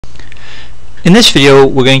In this video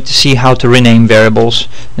we're going to see how to rename variables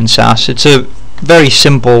in SAS. It's a very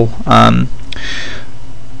simple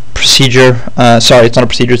procedure. Sorry, it's not a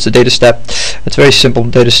procedure, it's a data step. It's a very simple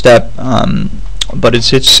data step, but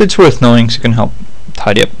it's worth knowing, so it can help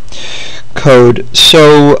tidy up code.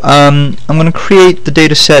 So I'm going to create the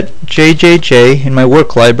data set JJJ in my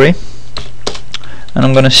work library, and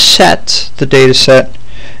I'm going to set the data set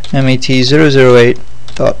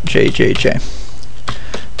mat008.jjj.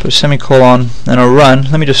 Put a semicolon and a run.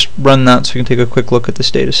 Let me just run that so we can take a quick look at this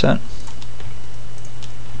data set.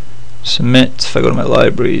 Submit. If I go to my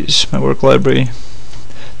libraries, my work library,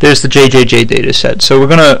 there's the JJJ data set. So we're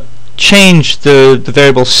going to change the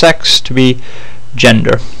variable sex to be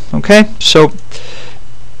gender. Okay, so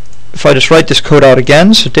if I just write this code out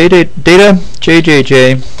again, so data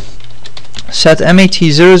JJJ set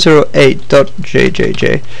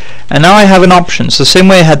mat008.jjj, and now I have an option. So the same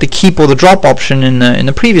way I had the keep or the drop option in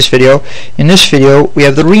the previous video, in this video we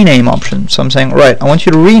have the rename option. So I'm saying, right, I want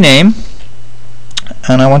you to rename,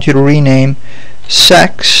 and I want you to rename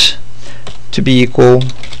sex to be equal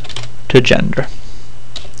to gender.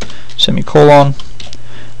 Semicolon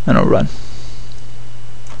and a run.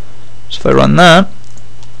 So if I run that,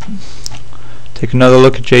 take another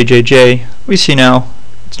look at JJJ, we see now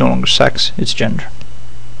it's no longer sex, it's gender.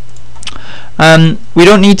 We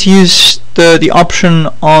don't need to use the option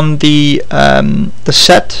on the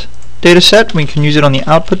set data set. We can use it on the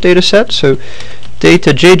output data set. So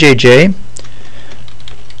data JJJ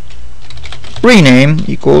rename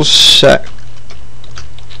equals sex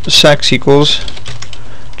equals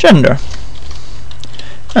gender,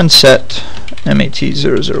 and set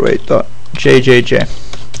mat008.jjj.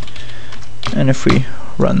 and if we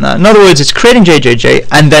run that, in other words, it's creating JJJ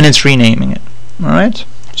and then it's renaming it. Alright,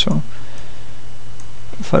 so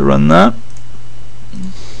if I run that,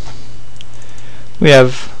 we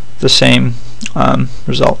have the same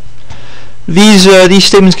result. These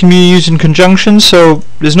statements can be used in conjunction, so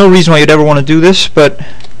there's no reason why you'd ever want to do this, but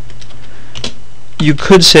you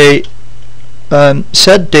could say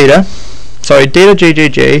set data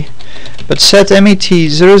JJJ, but set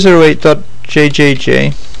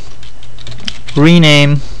mat008.jjj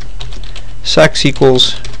rename sex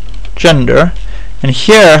equals gender, and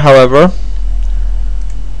here, however,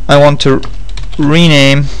 I want to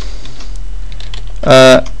rename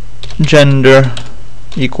gender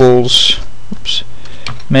equals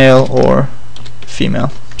male or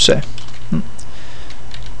female, say.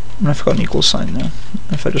 I forgot an equal sign there.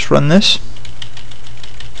 If I just run this,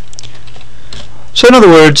 so in other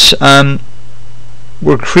words,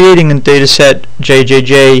 we're creating a data set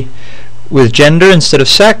JJJ with gender instead of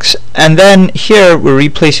sex, and then here we're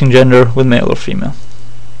replacing gender with male or female.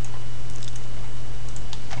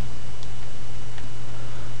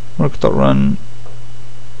 Work.run.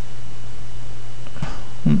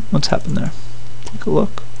 What's happened there? Take a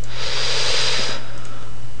look.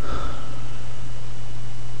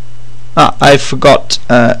 I forgot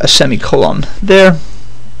a semicolon there.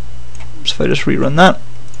 So if I just rerun that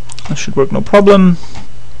should work no problem.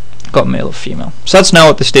 Got male or female. So that's now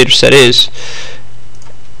what this data set is.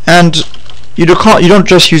 And you don't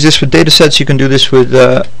just use this with data sets, you can do this with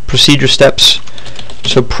procedure steps.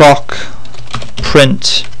 So proc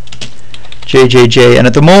print JJJ, and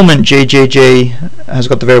at the moment JJJ has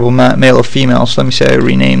got the variable male or female, so let me say I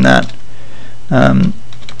rename that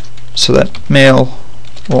so that male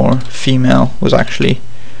or female was actually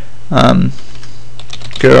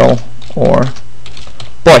girl or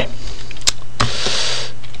boy.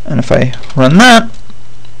 And if I run that,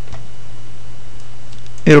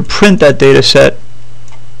 it'll print that data set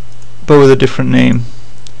but with a different name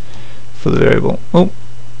for the variable. Oh,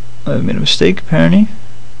 I made a mistake apparently.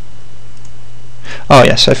 Oh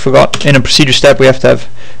yes, I forgot. In a procedure step we have to have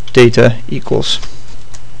data equals.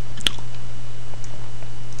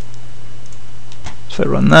 So if I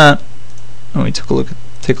run that and we take a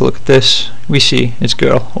look at this, we see it's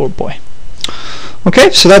girl or boy.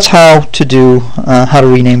 Okay, so that's how to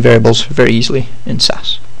rename variables very easily in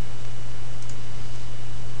SAS.